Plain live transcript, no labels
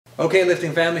Okay,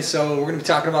 lifting family, so we're going to be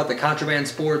talking about the Contraband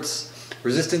Sports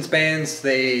Resistance Bands.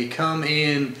 They come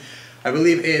in, I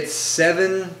believe it's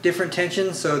 7 different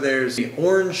tensions. So there's the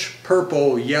orange,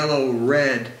 purple, yellow,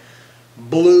 red,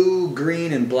 blue,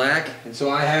 green, and black. And so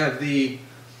I have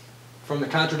from the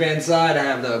Contraband side, I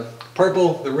have the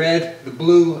purple, the red, the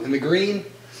blue, and the green.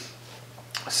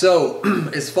 So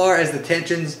as far as the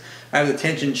tensions, I have the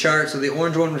tension chart. So the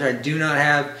orange one, which I do not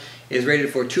have, is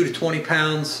rated for 2 to 20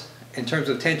 pounds. In terms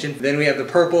of tension. Then we have the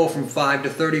purple from 5 to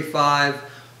 35,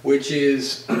 which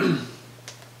is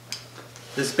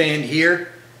this band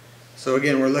here. So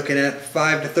again, we're looking at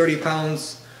 5 to 30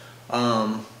 pounds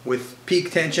with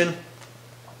peak tension.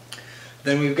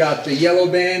 Then we've got the yellow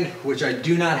band, which I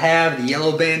do not have. The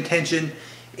yellow band tension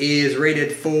is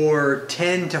rated for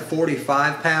 10 to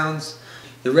 45 pounds.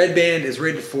 The red band is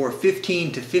rated for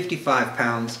 15 to 55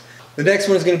 pounds. The next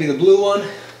one is going to be the blue one,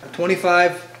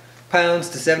 25 pounds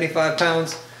to 75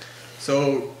 pounds.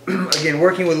 So again,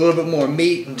 working with a little bit more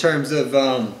meat in terms of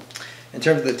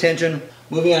the tension.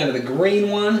 Moving on to the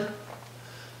green one,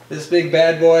 this big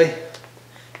bad boy.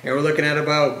 Here we're looking at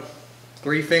about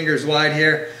 3 fingers wide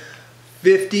here,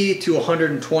 50 to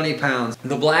 120 pounds.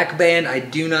 The black band I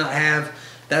do not have.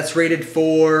 That's rated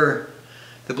for,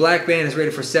 the black band is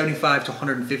rated for 75 to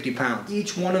 150 pounds.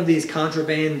 Each one of these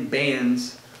Contraband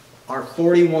bands are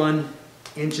 41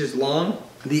 inches long.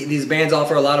 These bands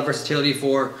offer a lot of versatility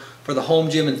for the home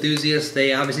gym enthusiasts.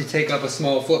 They obviously take up a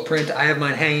small footprint. I have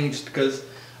mine hanging just because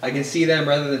I can see them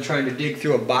rather than trying to dig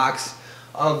through a box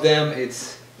of them.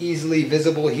 It's easily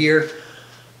visible here,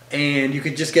 and you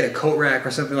could just get a coat rack or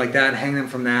something like that and hang them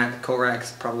from that. The coat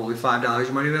rack's probably $5.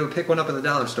 You might even be able to pick one up at the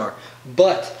dollar store.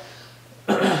 But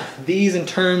these, in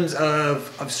terms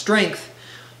of strength,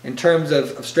 in terms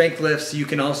of strength lifts, you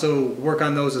can also work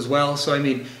on those as well. So I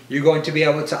mean, you're going to be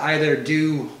able to either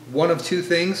do one of 2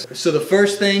 things. So the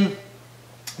first thing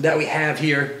that we have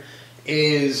here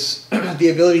is the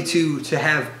ability to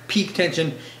have peak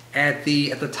tension at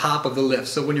the top of the lift.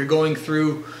 So when you're going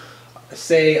through,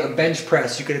 say, a bench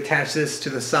press, you could attach this to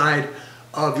the side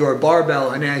of your barbell,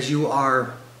 and as you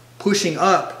are pushing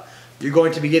up, you're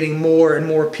going to be getting more and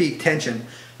more peak tension.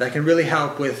 That can really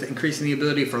help with increasing the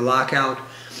ability for lockout.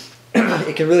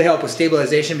 It can really help with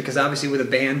stabilization, because obviously with a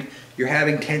band you're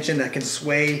having tension that can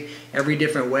sway every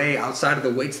different way outside of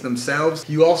the weights themselves.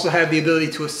 You also have the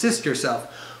ability to assist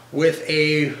yourself with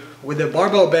a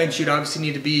barbell bench. You'd obviously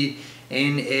need to be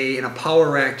in a power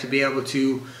rack to be able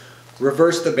to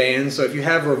reverse the band. So if you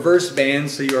have reverse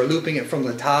bands, so you are looping it from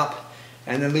the top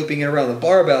and then looping it around the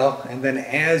barbell, and then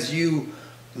as you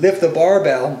lift the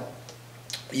barbell,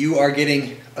 you are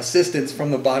getting assistance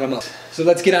from the bottom up. So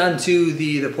let's get on to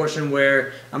the portion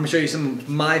where I'm going to show you some of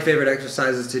my favorite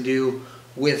exercises to do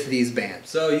with these bands.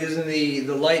 So using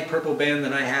the light purple band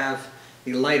that I have,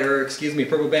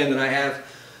 purple band that I have,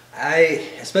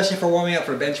 especially for warming up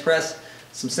for bench press,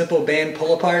 some simple band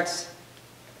pull aparts.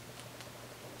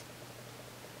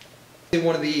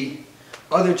 One of the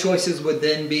other choices would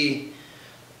then be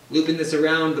looping this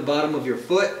around the bottom of your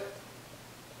foot.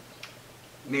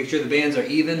 Make sure the bands are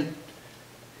even.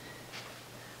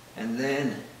 And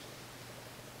then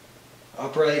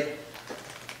upright.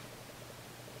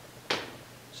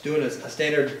 Just doing a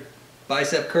standard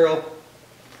bicep curl.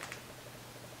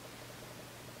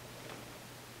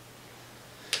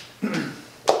 And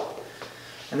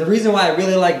the reason why I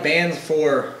really like bands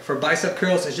for bicep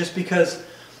curls is just because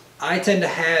I tend to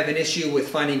have an issue with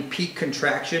finding peak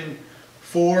contraction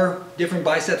for different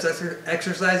biceps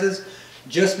exercises,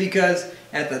 just because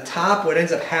at the top what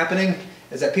ends up happening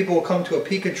is that people will come to a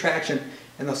peak contraction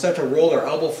and they'll start to roll their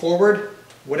elbow forward.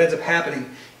 What ends up happening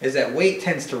is that weight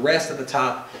tends to rest at the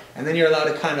top, and then you're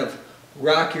allowed to kind of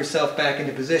rock yourself back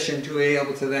into position to be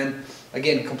able to then,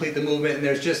 again, complete the movement. And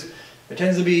there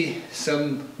tends to be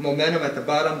some momentum at the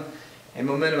bottom and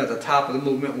momentum at the top of the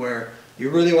movement, where you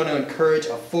really want to encourage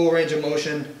a full range of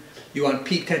motion. You want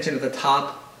peak tension at the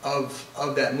top of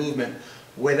that movement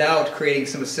without creating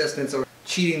some assistance or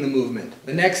cheating the movement.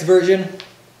 The next version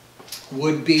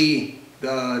would be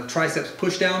the triceps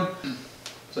push down.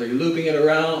 So you're looping it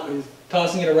around,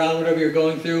 tossing it around whatever you're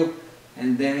going through,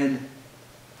 and then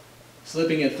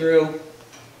slipping it through,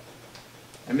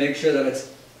 and make sure that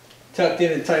it's tucked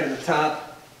in and tight at the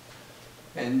top.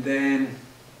 And then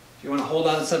if you want to hold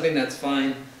on to something, that's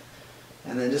fine.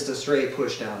 And then just a straight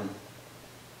push down.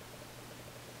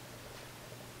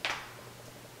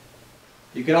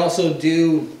 You can also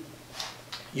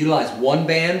utilize one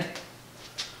band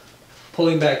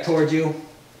pulling back towards you.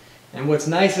 And what's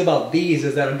nice about these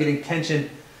is that I'm getting tension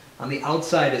on the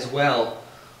outside as well.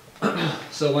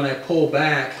 So when I pull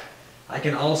back, I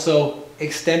can also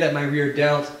extend at my rear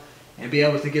delt and be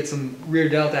able to get some rear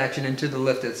delt action into the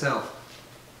lift itself.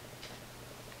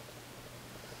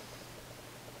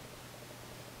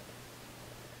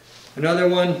 Another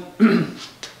one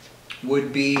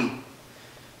would be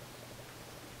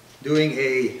doing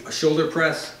a shoulder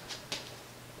press.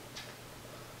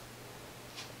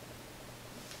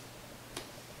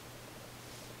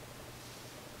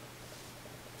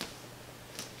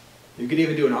 You could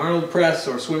even do an Arnold press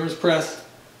or swimmer's press.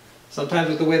 Sometimes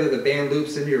with the way that the band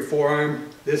loops into your forearm,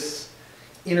 this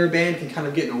inner band can kind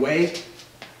of get in the way.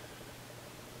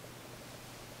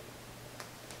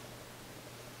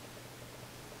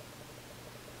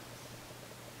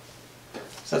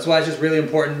 So that's why it's just really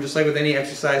important, just like with any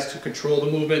exercise, to control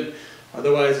the movement.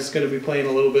 Otherwise it's going to be playing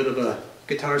a little bit of a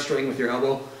guitar string with your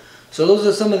elbow. So those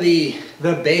are some of the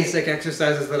basic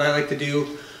exercises that I like to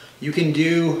do. You can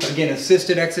do, again,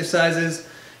 assisted exercises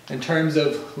in terms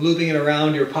of looping it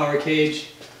around your power cage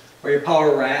or your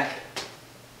power rack.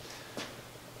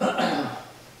 And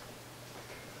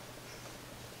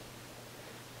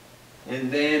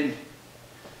then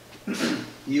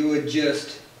you would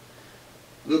just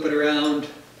loop it around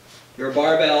your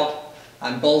barbell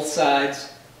on both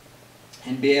sides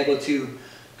and be able to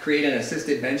create an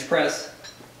assisted bench press.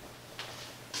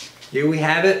 Here we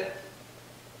have it.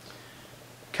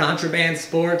 Contraband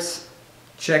Sports.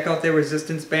 Check out their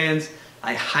resistance bands.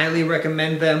 I highly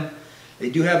recommend them. They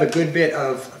do have a good bit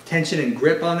of tension and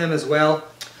grip on them as well.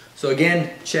 So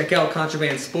again, check out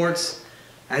Contraband Sports.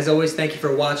 As always, thank you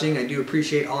for watching. I do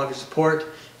appreciate all of your support.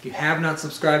 If you have not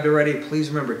subscribed already, please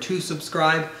remember to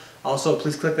subscribe. Also,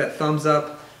 please click that thumbs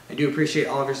up. I do appreciate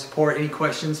all of your support. Any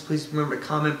questions, please remember to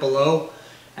comment below.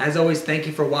 As always, thank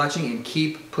you for watching and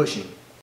keep pushing.